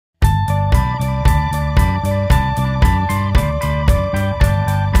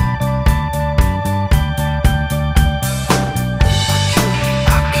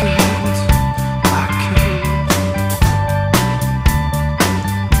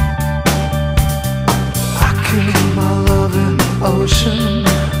ocean,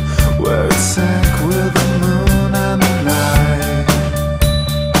 where it sank with the moon and the night.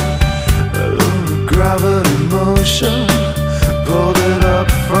 The gravity motion pulled it up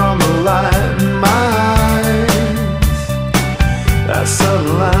from the light in my eyes. That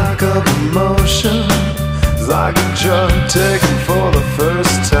sudden lack of emotion is like a drug taken for the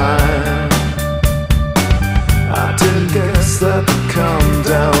first time. I didn't guess that the come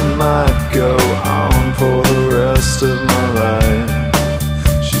down might go on for the rest of my life.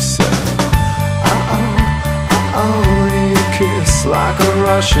 She said, you kiss like a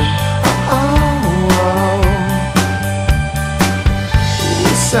Russian.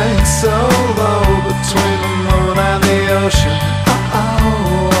 We sank so low between the moon and the ocean.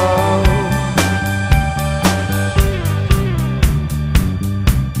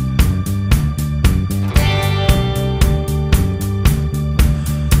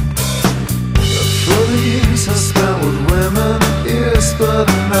 I spent with women, years, but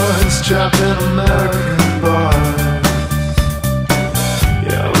I know it's trapped in American bars.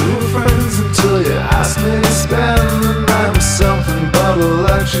 Yeah, we were friends until you asked me to spend the night with something but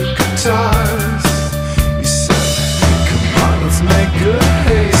electric guitars. You said, come on, let's make good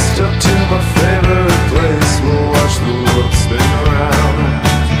haste up to my favorite place. We'll watch the world spin around.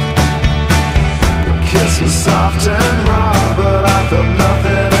 Your kiss was soft and raw, but I felt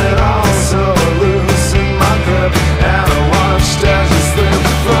nothing at all. So and I watched as you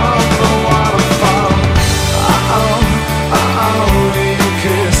slipped from the waterfall. You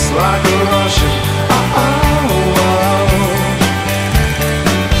kiss like a Russian.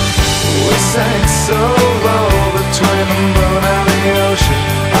 We sang